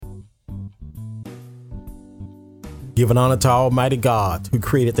Giving honor to Almighty God, who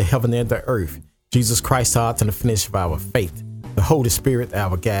created the heaven and the earth, Jesus Christ, the author and the finisher of our faith, the Holy Spirit,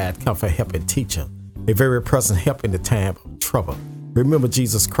 our guide, comfort, help, and teacher, a very present help in the time of trouble. Remember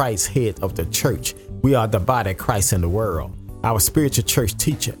Jesus Christ, head of the church. We are the body of Christ in the world. Our spiritual church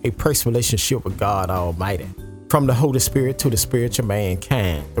teacher, a personal relationship with God Almighty. From the Holy Spirit to the spiritual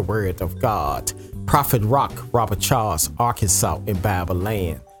mankind, the Word of God. Prophet Rock, Robert Charles, Arkansas in Bible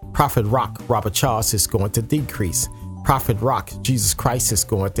land. Prophet Rock, Robert Charles is going to decrease. Prophet Rock, Jesus Christ is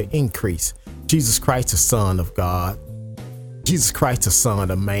going to increase. Jesus Christ, the Son of God. Jesus Christ, the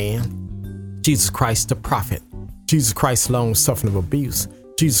Son of Man. Jesus Christ, the Prophet. Jesus Christ, long suffering of abuse.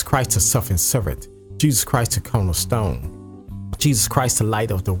 Jesus Christ, the suffering servant. Jesus Christ, the cornerstone. Jesus Christ, the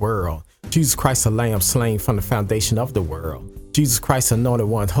light of the world. Jesus Christ, the Lamb slain from the foundation of the world. Jesus Christ, the anointed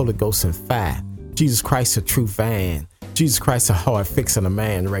one, Holy Ghost and fire. Jesus Christ, the true vine. Jesus Christ, a hard fixing a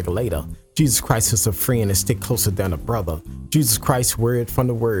man regulator. Jesus Christ is a friend and stick closer than a brother. Jesus Christ, word from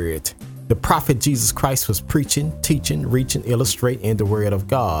the word. The prophet Jesus Christ was preaching, teaching, reaching, illustrating the word of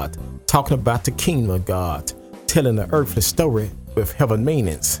God, talking about the kingdom of God, telling the earthly story with heaven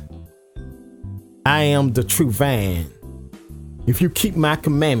meanings. I am the true vine. If you keep my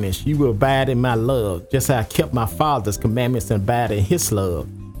commandments, you will abide in my love, just as I kept my Father's commandments and abide in his love.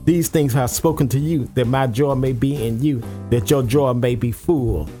 These things I have spoken to you, that my joy may be in you, that your joy may be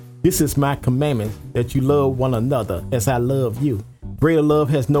full. This is my commandment, that you love one another as I love you. Greater love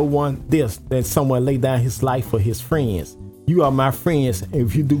has no one this than someone lay down his life for his friends. You are my friends, and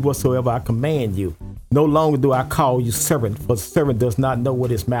if you do whatsoever I command you. No longer do I call you servant, for the servant does not know what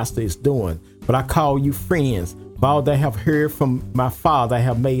his master is doing, but I call you friends. For all that I have heard from my Father I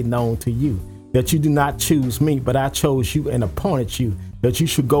have made known to you, that you do not choose me, but I chose you and appointed you, that you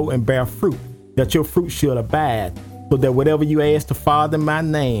should go and bear fruit, that your fruit should abide, so that whatever you ask the Father in my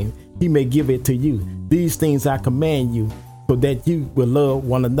name, he may give it to you. These things I command you, so that you will love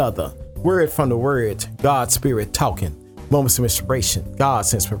one another. Word from the word, God's Spirit talking. Moments of inspiration,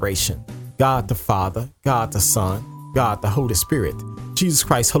 God's inspiration. God the Father, God the Son, God the Holy Spirit. Jesus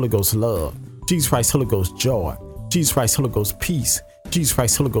Christ, Holy Ghost love. Jesus Christ, Holy Ghost joy. Jesus Christ, Holy Ghost peace. Jesus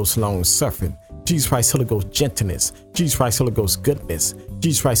Christ, Holy Ghost long suffering. Jesus Christ, Holy Ghost gentleness. Jesus Christ, Holy Ghost goodness.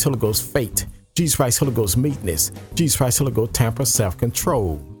 Jesus Christ, Holy Ghost faith. Jesus Christ, Holy Ghost meekness. Jesus Christ, Holy Ghost temper,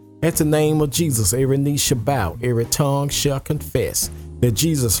 self-control. At the name of Jesus, every knee shall bow, every tongue shall confess that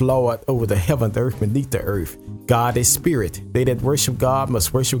Jesus Lord over the heaven, the earth, beneath the earth. God is spirit. They that worship God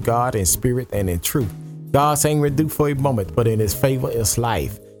must worship God in spirit and in truth. God's anger do for a moment, but in his favor is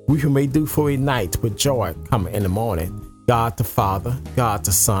life. We who may do for a night, with joy coming in the morning. God the Father, God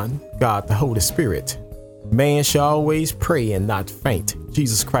the Son, God the Holy Spirit. Man shall always pray and not faint.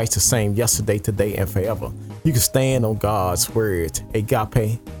 Jesus Christ the same yesterday, today, and forever. You can stand on God's word,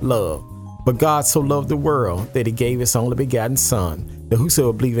 agape, love. But God so loved the world that he gave his only begotten Son, that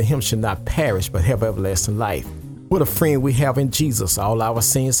whosoever believe in him should not perish but have everlasting life. What a friend we have in Jesus, all our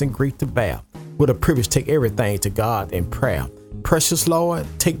sins and grief to bear. What a privilege to take everything to God in prayer. Precious Lord,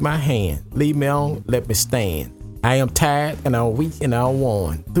 take my hand, lead me on, let me stand. I am tired and I'm weak and I'm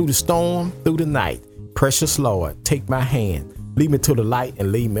worn. Through the storm, through the night. Precious Lord, take my hand, lead me to the light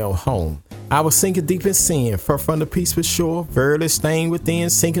and lead me on home. I was sinking deep in sin, far from the peaceful shore, verily staying within,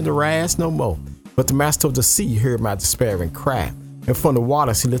 sinking to rise no more. But the master of the sea heard my despairing cry, and from the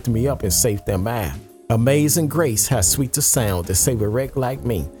waters he lifted me up and saved them I. Amazing grace, how sweet the sound to save a wreck like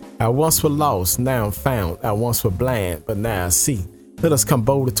me. I once was lost, now I'm found. I once was blind, but now I see. Let us come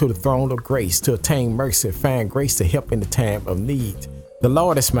boldly to the throne of grace to attain mercy, find grace to help in the time of need. The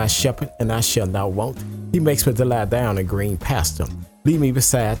Lord is my shepherd, and I shall not want. He makes me to lie down in green pasture. Lead me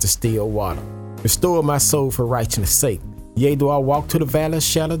beside the still water. Restore my soul for righteousness' sake. Yea, though I walk to the valley of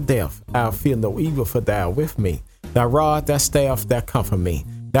shadow of death, I'll fear no evil, for thou art with me. Thy rod, thy staff, thou comfort me.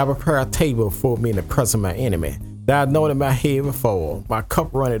 Thou prepare a table for me in the presence of my enemy. Thou anointed my head with oil, my cup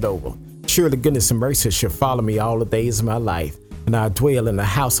runneth over. Surely goodness and mercy shall follow me all the days of my life, and I'll dwell in the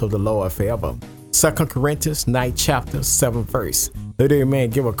house of the Lord forever. 2 Corinthians 9 chapter 7 verse. Let every man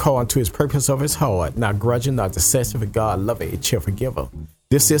give according to his purpose of his heart, not grudging, not deceptive, for God loveth a cheerful giver.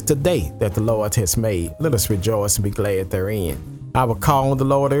 This is the day that the Lord has made. Let us rejoice and be glad therein. I will call on the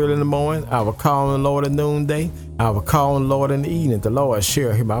Lord early in the morning. I will call on the Lord at noonday. I will call on the Lord in the evening. The Lord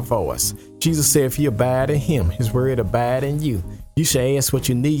shall hear my voice. Jesus said, if you abide in him, his word abide in you. You shall ask what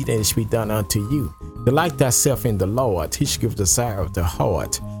you need, and it shall be done unto you. Delight thyself in the Lord. He shall give desire of the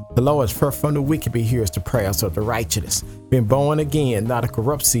heart. The Lord is far from the wicked, but hears the prayers of the righteous. Been born again, not a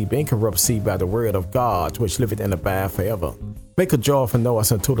corrupt seed, but incorrupt seed by the word of God, which liveth and abide forever. Make a joyful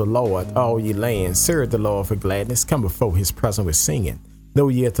noise unto the Lord, all ye lands. Serve the Lord for gladness. Come before his presence with singing. Know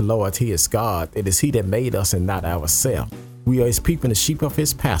ye that the Lord, he is God. It is he that made us and not ourselves. We are his people and the sheep of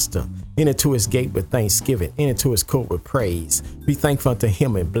his pasture. Enter to his gate with thanksgiving. Enter to his court with praise. Be thankful unto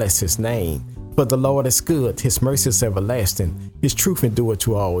him and bless his name. For the Lord is good. His mercy is everlasting. His truth endureth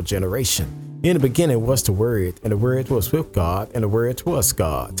to all generation. In the beginning was the Word, and the Word was with God, and the Word was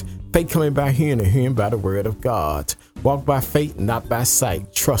God. Faith coming by hearing, and hearing by the word of God. Walk by faith, not by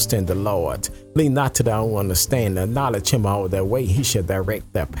sight. Trust in the Lord. Lean not to thy own understanding. Acknowledge him all their way. He shall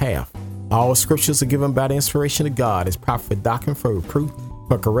direct their path. All scriptures are given by the inspiration of God. Is proper for doctrine, for reproof,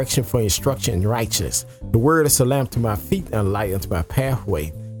 for correction, for instruction in righteousness. The word is a lamp to my feet and a light unto my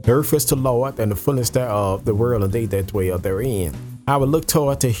pathway. The earth is the Lord, and the fullness thereof, the world and they that dwell therein. I will look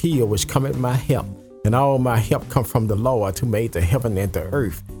toward the hill which cometh my help, and all my help come from the Lord who made the heaven and the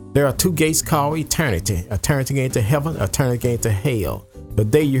earth. There are two gates called eternity, a turning into heaven, a turning into hell. The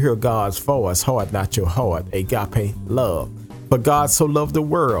day you hear God's voice, harden not your heart, agape love. For God so loved the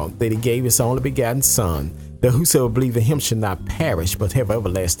world that he gave his only begotten Son, that whosoever believe in him should not perish, but have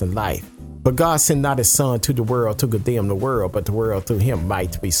everlasting life. But God sent not his Son to the world to condemn the world, but the world through him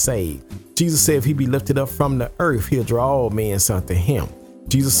might be saved. Jesus said if he be lifted up from the earth, he'll draw all men unto him.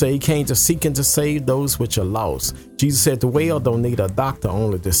 Jesus said he came to seek and to save those which are lost. Jesus said the well don't need a doctor,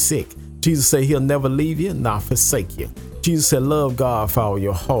 only the sick. Jesus said he'll never leave you, nor forsake you. Jesus said love God for all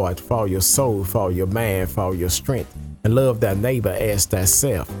your heart, for all your soul, for all your mind, for all your strength, and love thy neighbor as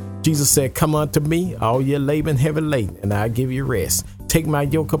thyself. Jesus said, come unto me, all ye labor and heavy laden, and I'll give you rest. Take my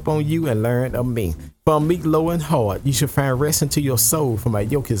yoke upon you and learn of me. For I'm meek, low, and hard. You shall find rest unto your soul, for my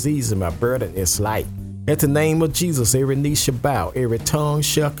yoke is easy, my burden is light. At the name of Jesus, every knee shall bow, every tongue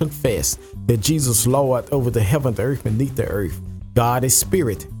shall confess that Jesus Lord over the heaven, the earth, beneath the earth. God is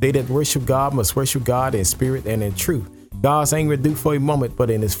spirit. They that worship God must worship God in spirit and in truth. God's anger do for a moment, but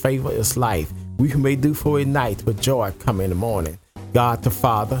in his favor is life. We may do for a night, but joy come in the morning. God the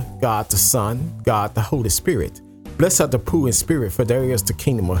Father, God the Son, God the Holy Spirit. Blessed are the poor in spirit, for there is the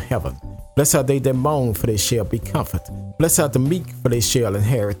kingdom of heaven. Blessed are they that mourn, for they shall be comforted. Blessed are the meek, for they shall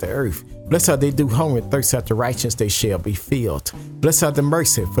inherit the earth. Blessed are they do hunger and thirst after righteousness, they shall be filled. Blessed are the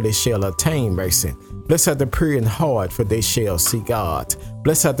mercy, for they shall obtain mercy. Blessed are the pure in heart, for they shall see God.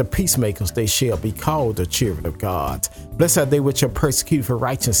 Blessed are the peacemakers, they shall be called the children of God. Blessed are they which are persecuted for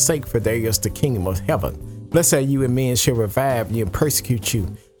righteousness' sake, for there is the kingdom of heaven. Blessed are you, and men shall revive you and persecute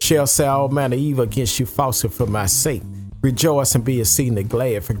you, shall say all manner of evil against you falsely for my sake. Rejoice and be exceedingly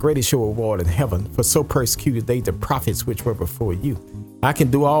glad, for great is your reward in heaven, for so persecuted they the prophets which were before you. I can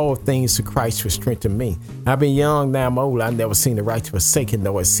do all things through Christ who strengthened me. I've been young, now I'm old. I've never seen the righteous forsaken,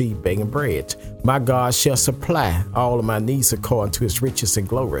 nor a seed begging bread. My God shall supply all of my needs according to his riches and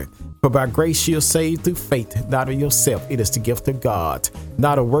glory. For by grace you're saved through faith, not of yourself. It is the gift of God,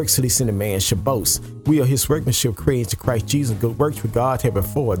 not of works, lest any man should boast. We are his workmanship, created to Christ Jesus. Good works with God have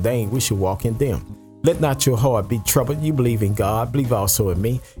before ordained, we should walk in them. Let not your heart be troubled. You believe in God, believe also in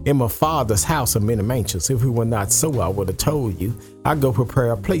me. In my Father's house are many mansions. If it were not so, I would have told you. I go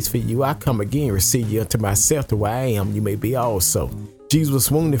prepare a place for you. I come again, receive you unto myself, to where I am, you may be also. Jesus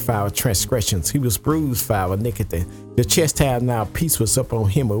was wounded for our transgressions. He was bruised for our iniquity. The chastisement of our peace was upon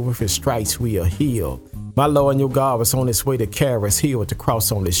him, and with his stripes we are healed. My Lord and your God was on his way to carry us here with the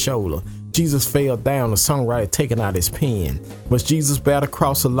cross on his shoulder. Jesus fell down, the songwriter taking out his pen. Must Jesus bear the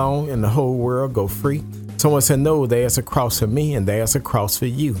cross alone and the whole world go free? Someone said, no, there's a cross for me and there's a cross for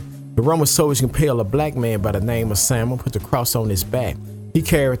you. The Roman soldiers compelled a black man by the name of Samuel, put the cross on his back. He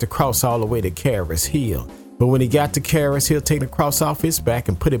carried the cross all the way to Calvary's hill. But when he got to Calvary's hill, take the cross off his back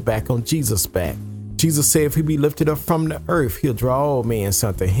and put it back on Jesus' back. Jesus said if he be lifted up from the earth, he'll draw all men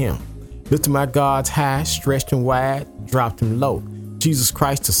unto him. Lifted my God's high, stretched him wide, dropped him low. Jesus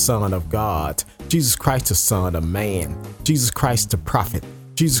Christ, the Son of God. Jesus Christ, the Son of Man. Jesus Christ, the prophet.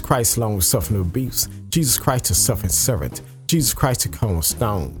 Jesus Christ, long-suffering abuse. Jesus Christ, the suffering servant. Jesus Christ, the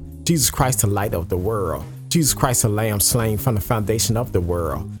cornerstone. Jesus Christ, the light of the world. Jesus Christ, the lamb slain from the foundation of the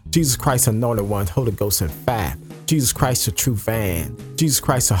world. Jesus Christ, anointed one, Holy Ghost and fire. Jesus Christ, the true vine. Jesus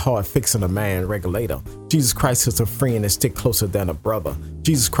Christ, the heart fixing a man regulator. Jesus Christ is a friend that stick closer than a brother.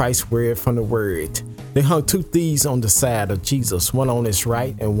 Jesus Christ, word from the word. They hung two thieves on the side of Jesus, one on his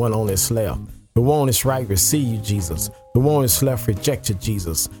right and one on his left. The one on his right received Jesus. The one on his left rejected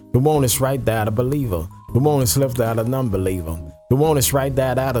Jesus. The one on his right died a believer. The one on his left died a non-believer. The one on his right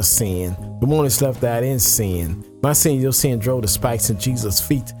died out of sin. The one on his left died in sin. My sin, your sin drove the spikes in Jesus'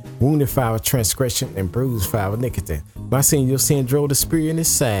 feet, wounded for our transgression and bruised for our iniquity. My sin, your sin drove the spear in his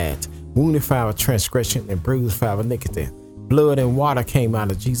side, wounded for our transgression and bruised for our iniquity. Blood and water came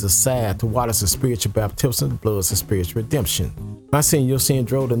out of Jesus' side. The water is a spiritual baptism, the blood is a spiritual redemption. My sin, your sin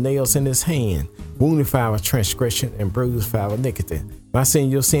drove the nails in his hand. Wounded for our transgression and bruised for our iniquity. My sin,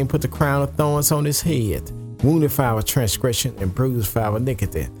 your sin put the crown of thorns on his head. Wounded for our transgression and bruised for our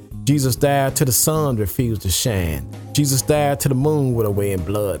iniquity. Jesus died till the sun refused to shine. Jesus died to the moon with away in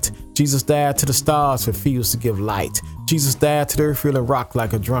blood. Jesus died till the stars refused to give light. Jesus died to the earth feeling rock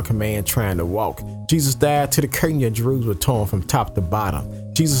like a drunken man trying to walk. Jesus died till the curtain of Jerusalem was torn from top to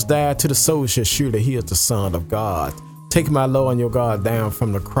bottom. Jesus died till the soul should surely he is the Son of God. Take my Lord and your God down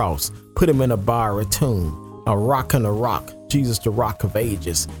from the cross. Put him in a borrowed tomb. A rock on a rock. Jesus the rock of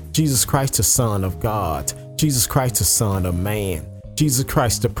ages. Jesus Christ the Son of God. Jesus Christ the Son of man. Jesus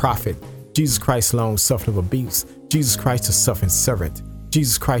Christ the prophet. Jesus Christ long suffering of abuse. Jesus Christ the suffering servant.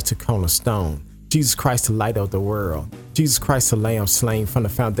 Jesus Christ the cornerstone. Jesus Christ the light of the world. Jesus Christ the lamb slain from the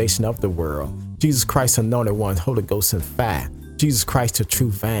foundation of the world. Jesus Christ anointed one, Holy Ghost and fire. Jesus Christ the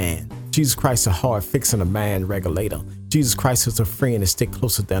true vine. Jesus Christ the heart fixing a man regulator. Jesus Christ is a friend that stick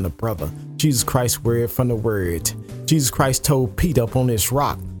closer than a brother. Jesus Christ word from the word. Jesus Christ told Peter up on this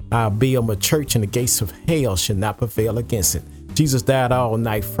rock, I'll build my church and the gates of hell shall not prevail against it. Jesus died all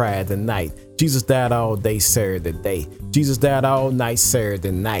night Friday night. Jesus died all day Saturday day. Jesus died all night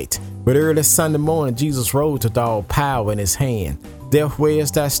Saturday night. But early Sunday morning, Jesus rose with all power in his hand. Death,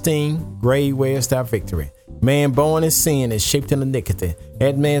 where's thy sting? Grave, where's thy victory? Man born in sin and shaped in iniquity.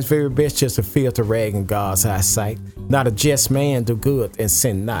 That man's very best just a filthy rag in God's eyesight. Not a just man do good and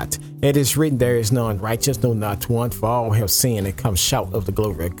sin not. It is written, there is none righteous, no not one, for all have sinned and come short of the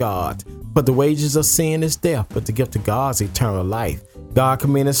glory of God. But the wages of sin is death, but the gift of God is eternal life. God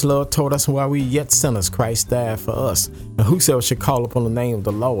commended his love toward us, while we yet sinners, Christ died for us. And whosoever shall call upon the name of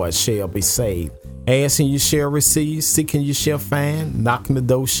the Lord shall be saved. Asking you shall receive, seeking you shall find, knocking the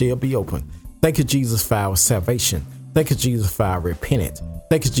door shall be open. Thank you, Jesus, for our salvation. Thank you, Jesus, for our repentance.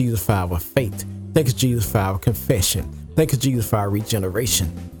 Thank you, Jesus, for our faith. Thank you, Jesus, for our confession. Thank you, Jesus, for our regeneration.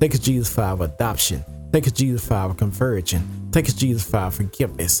 Thank you, Jesus, for our adoption. Thank you, Jesus, for our conversion. Thank you, Jesus, for our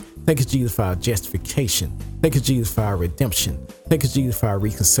forgiveness. Thank you, Jesus, for our justification. Thank you, Jesus, for our redemption. Thank you, Jesus, for our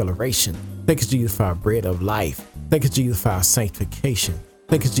reconciliation. Thank you, Jesus, for our bread of life. Thank you, Jesus, for our sanctification.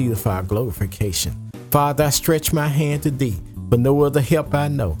 Thank you, Jesus, for our glorification. Father, I stretch my hand to thee, but no other help I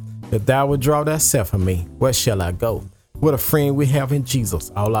know. If thou wilt draw thyself from me, where shall I go? What a friend we have in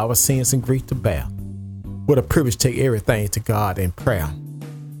Jesus, all our sins and grief to bear. What a privilege to take everything to God in prayer.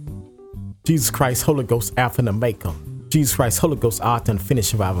 Jesus Christ, Holy Ghost, Alpha and Omega. Jesus Christ, Holy Ghost, author and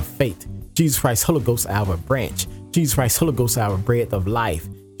finisher of our faith. Jesus Christ, Holy Ghost, our branch. Jesus Christ, Holy Ghost, our bread of life.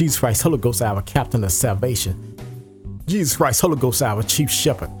 Jesus Christ, Holy Ghost, our captain of salvation. Jesus Christ, Holy Ghost, our chief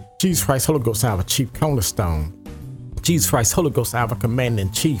shepherd. Jesus Christ, Holy Ghost, our chief cornerstone. Jesus Christ, Holy Ghost, our commander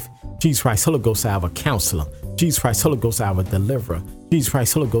in chief. Jesus Christ, Holy Ghost, our counselor. Jesus Christ, Holy Ghost, our deliverer. Jesus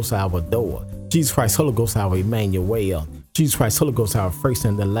Christ, Holy Ghost, our door. Jesus Christ, Holy Ghost, our Emmanuel. Jesus Christ, Holy Ghost, our first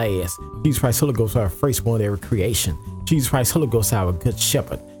and the last. Jesus Christ, Holy Ghost, our firstborn every creation. Jesus Christ, Holy Ghost, our good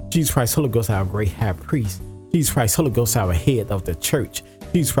shepherd. Jesus Christ, Holy Ghost, our great high priest. Jesus Christ, Holy Ghost, our head of the church.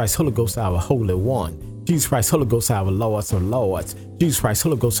 Jesus Christ, Holy Ghost, our holy one. Jesus Christ, Holy Ghost, our lords of lords. Jesus Christ,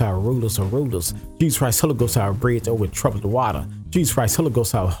 Holy Ghost, our rulers of rulers. Jesus Christ, Holy Ghost, our bridge over troubled water. Jesus Christ, Holy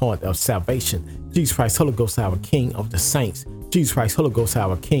Ghost, our heart of salvation. Jesus Christ, Holy Ghost, our King of the saints. Jesus Christ, Holy Ghost,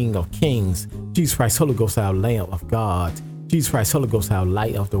 our King of kings. Jesus Christ, Holy Ghost, our Lamb of God. Jesus Christ, Holy Ghost, our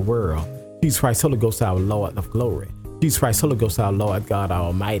light of the world. Jesus Christ, Holy Ghost, our Lord of glory. Jesus Christ, Holy Ghost, our Lord God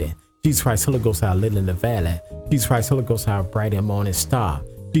Almighty. Jesus Christ, Holy Ghost, our lily in the valley. Jesus Christ, Holy Ghost, our bright and morning star.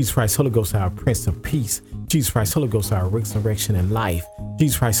 Jesus Christ, Holy Ghost, our Prince of Peace. Jesus Christ, Holy Ghost, our resurrection and life.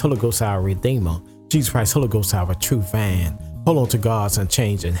 Jesus Christ, Holy Ghost, our Redeemer. Jesus Christ, Holy Ghost, our true vine. Hold on to God's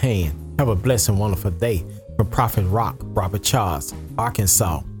unchanging hand. Have a blessed and wonderful day. From Prophet Rock, Robert Charles,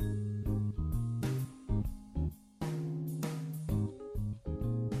 Arkansas.